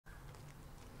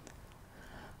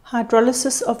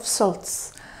Hydrolysis of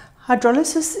salts.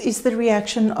 Hydrolysis is the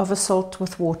reaction of a salt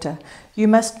with water. You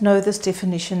must know this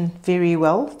definition very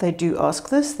well. They do ask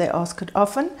this, they ask it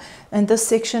often, and this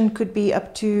section could be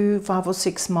up to 5 or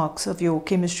 6 marks of your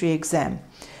chemistry exam.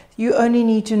 You only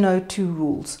need to know 2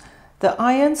 rules. The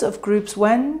ions of groups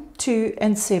 1, 2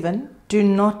 and 7 do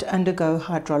not undergo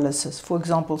hydrolysis. For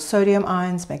example, sodium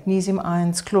ions, magnesium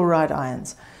ions, chloride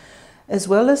ions. As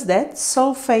well as that,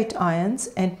 sulfate ions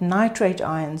and nitrate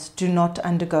ions do not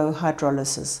undergo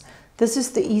hydrolysis. This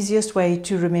is the easiest way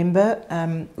to remember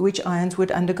which ions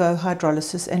would undergo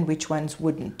hydrolysis and which ones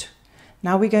wouldn't.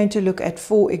 Now we're going to look at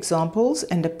 4 examples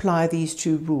and apply these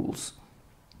 2 rules.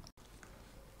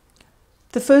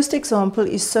 The first example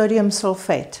is sodium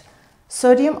sulfate.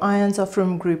 Sodium ions are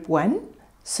from group 1,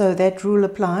 so that rule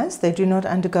applies. They do not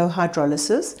undergo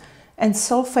hydrolysis. And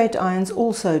sulfate ions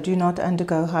also do not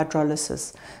undergo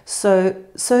hydrolysis. So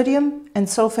sodium and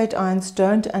sulfate ions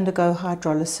don't undergo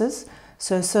hydrolysis.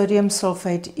 So sodium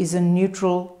sulfate is a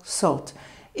neutral salt.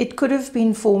 It could have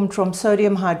been formed from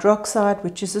sodium hydroxide,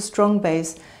 which is a strong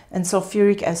base, and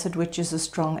sulfuric acid, which is a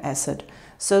strong acid.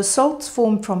 So salts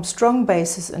formed from strong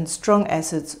bases and strong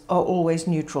acids are always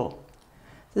neutral.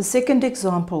 The second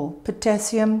example,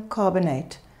 potassium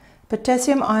carbonate.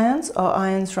 Potassium ions are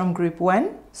ions from group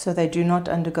 1, so they do not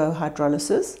undergo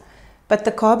hydrolysis, but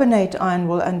the carbonate ion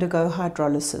will undergo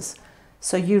hydrolysis.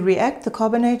 So you react the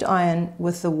carbonate ion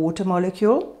with the water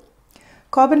molecule.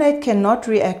 Carbonate cannot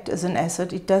react as an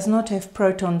acid, it does not have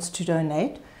protons to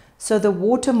donate, so the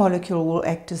water molecule will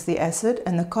act as the acid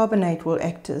and the carbonate will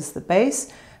act as the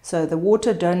base, so the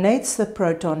water donates the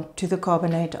proton to the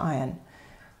carbonate ion.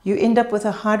 You end up with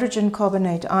a hydrogen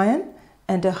carbonate ion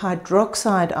and a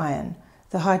hydroxide ion.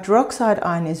 The hydroxide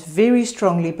ion is very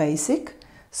strongly basic,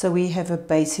 so we have a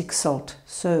basic salt.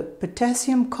 So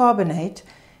potassium carbonate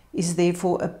is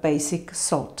therefore a basic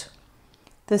salt.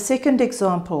 The second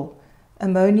example,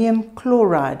 ammonium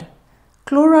chloride.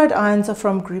 Chloride ions are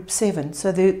from group 7,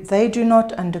 so they do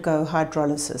not undergo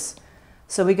hydrolysis.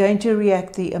 So we're going to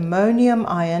react the ammonium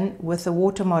ion with the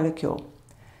water molecule.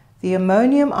 The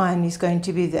ammonium ion is going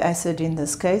to be the acid in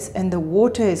this case, and the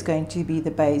water is going to be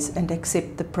the base and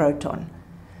accept the proton.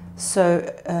 So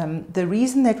the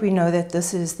reason that we know that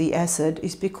this is the acid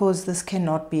is because this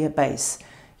cannot be a base.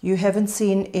 You haven't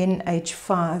seen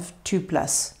NH5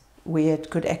 2+, where it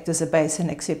could act as a base and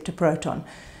accept a proton.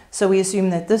 So we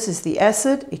assume that this is the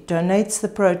acid, it donates the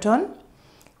proton.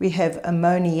 We have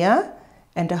ammonia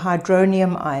and a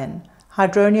hydronium ion.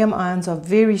 Hydronium ions are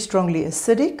very strongly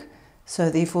acidic, so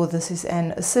therefore this is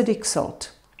an acidic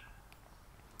salt.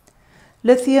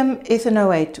 Lithium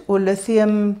ethanoate or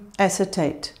lithium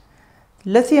acetate.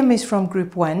 Lithium is from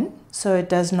group 1, so it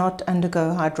does not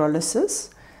undergo hydrolysis.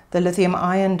 The lithium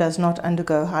ion does not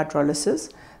undergo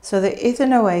hydrolysis. So the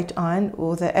ethanoate ion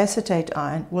or the acetate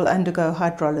ion will undergo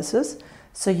hydrolysis.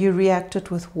 So you react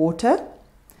it with water.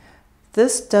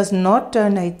 This does not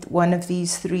donate one of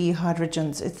these 3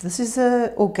 hydrogens. This is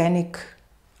an organic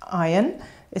ion.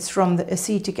 It's from the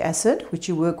acetic acid, which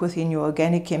you work with in your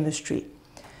organic chemistry.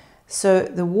 So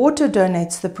the water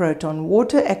donates the proton.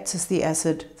 Water acts as the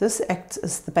acid. This acts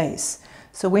as the base.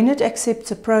 So when it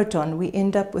accepts a proton, we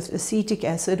end up with acetic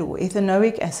acid or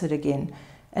ethanoic acid again,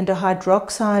 and a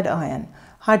hydroxide ion.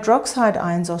 Hydroxide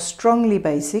ions are strongly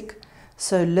basic,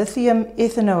 so lithium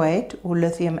ethanoate or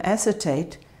lithium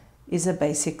acetate is a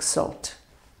basic salt.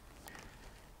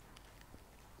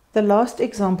 The last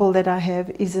example that I have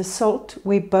is a salt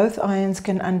where both ions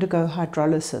can undergo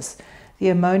hydrolysis. The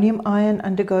ammonium ion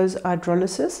undergoes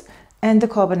hydrolysis and the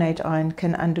carbonate ion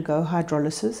can undergo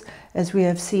hydrolysis, as we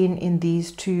have seen in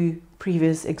these 2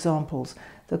 previous examples.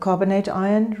 The carbonate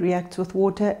ion reacts with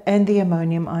water and the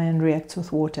ammonium ion reacts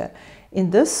with water. In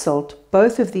this salt,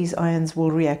 both of these ions will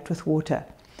react with water.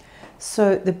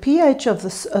 So the pH of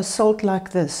a salt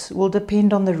like this will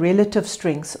depend on the relative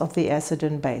strengths of the acid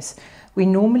and base. We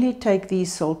normally take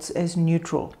these salts as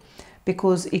neutral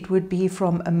because it would be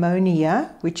from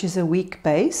ammonia, which is a weak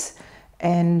base,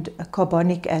 and a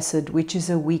carbonic acid, which is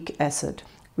a weak acid.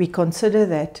 We consider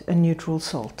that a neutral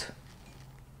salt.